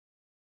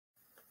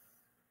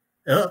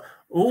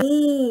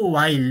Oh,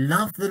 I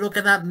love the look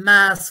of that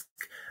mask.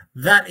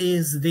 That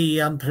is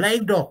the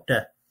plague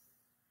doctor.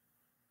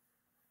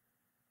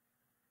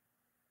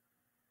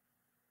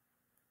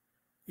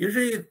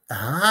 Usually,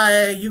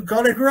 you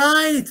got it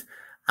right.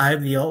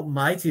 I'm the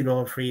almighty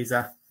Lord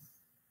Frizza.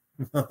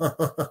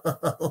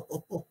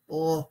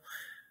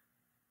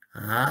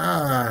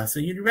 So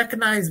you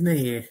recognize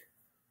me.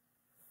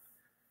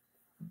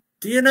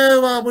 Do you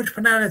know which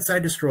planets I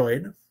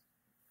destroyed?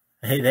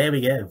 Hey, there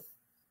we go.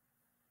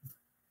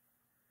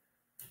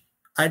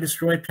 I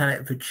destroyed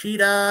planet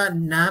Vegeta,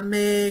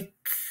 Namek.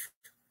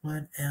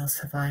 What else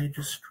have I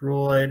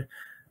destroyed?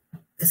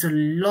 It's a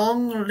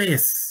long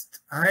list.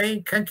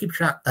 I can't keep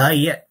track.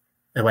 Yeah.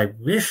 Oh, I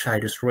wish I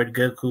destroyed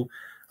Goku.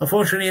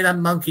 Unfortunately, that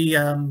monkey,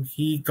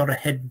 he got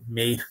ahead of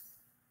me.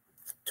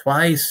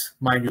 Twice,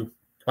 mind you.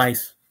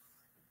 Twice.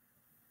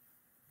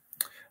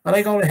 But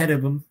I got ahead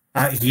of him.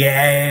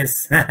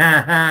 Yes!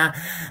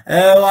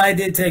 Oh, I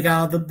did take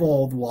out the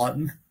bald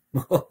one.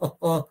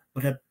 What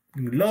a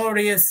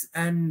glorious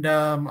and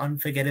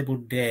unforgettable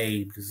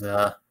day. It was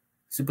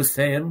Super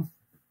Saiyan.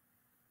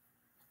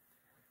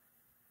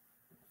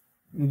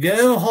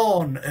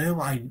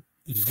 Gohan!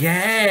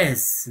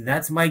 Yes!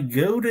 That's my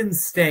golden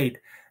state.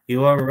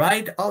 You are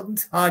right on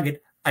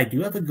target. I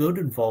do have a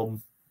golden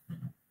form.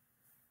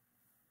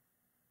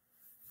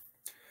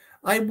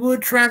 I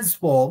would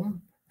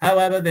transform.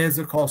 However, there's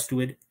a cost to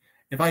it.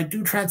 If I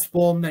do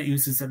transform, that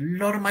uses a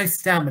lot of my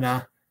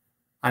stamina.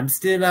 I'm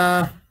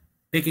still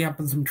picking up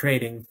on some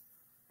trading.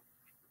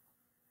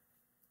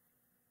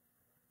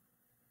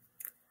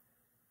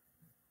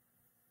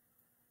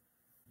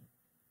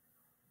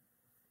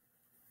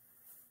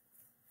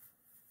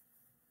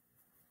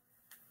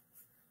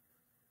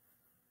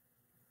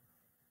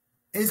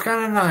 It's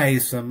kind of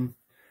nice. Doing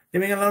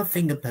a lot of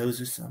finger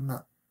poses. I'm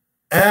not.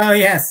 Oh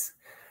yes.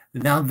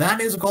 Now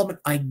that is a comment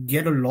I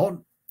get a lot.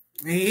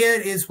 Here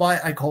is why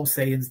I call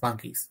Saiyans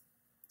monkeys.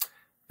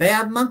 They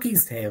have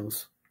monkeys'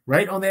 tails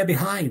right on their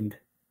behind.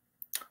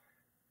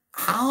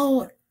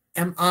 How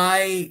am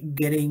I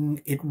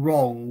getting it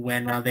wrong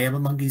when they have a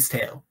monkey's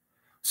tail?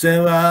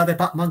 So they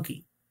pop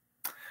monkey.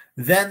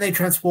 Then they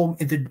transform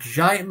into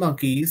giant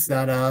monkeys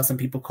that some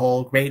people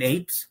call great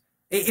apes.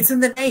 It's in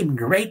the name,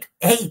 Great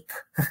Ape.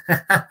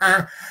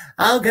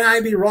 How can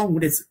I be wrong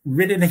when it's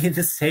written in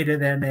the state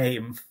of their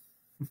name?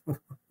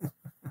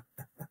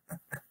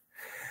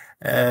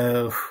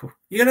 You're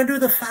gonna do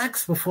the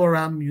facts before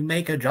you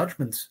make a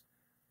judgment,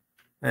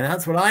 and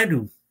that's what I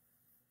do.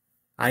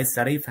 I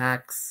study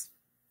facts,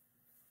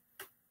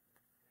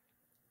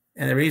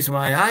 and the reason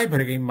why I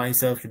predict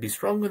myself to be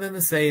stronger than the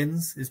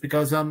Saiyans is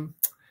because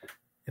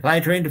if I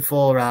trained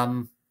for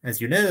as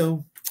you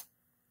know,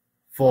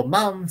 4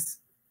 months,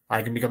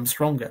 I can become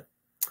stronger.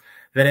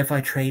 Then if I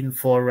train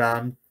for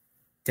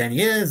 10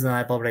 years and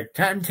I publish a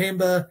Titan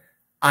Chamber,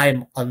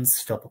 I'm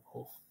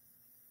unstoppable.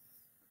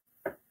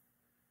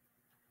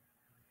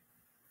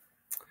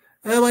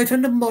 Oh, I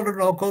tend to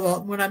monologue a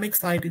lot when I'm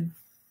excited.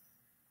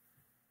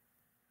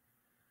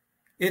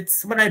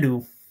 It's what I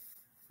do.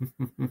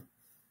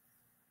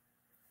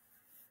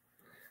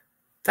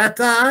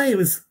 It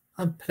was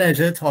a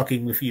pleasure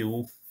talking with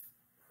you.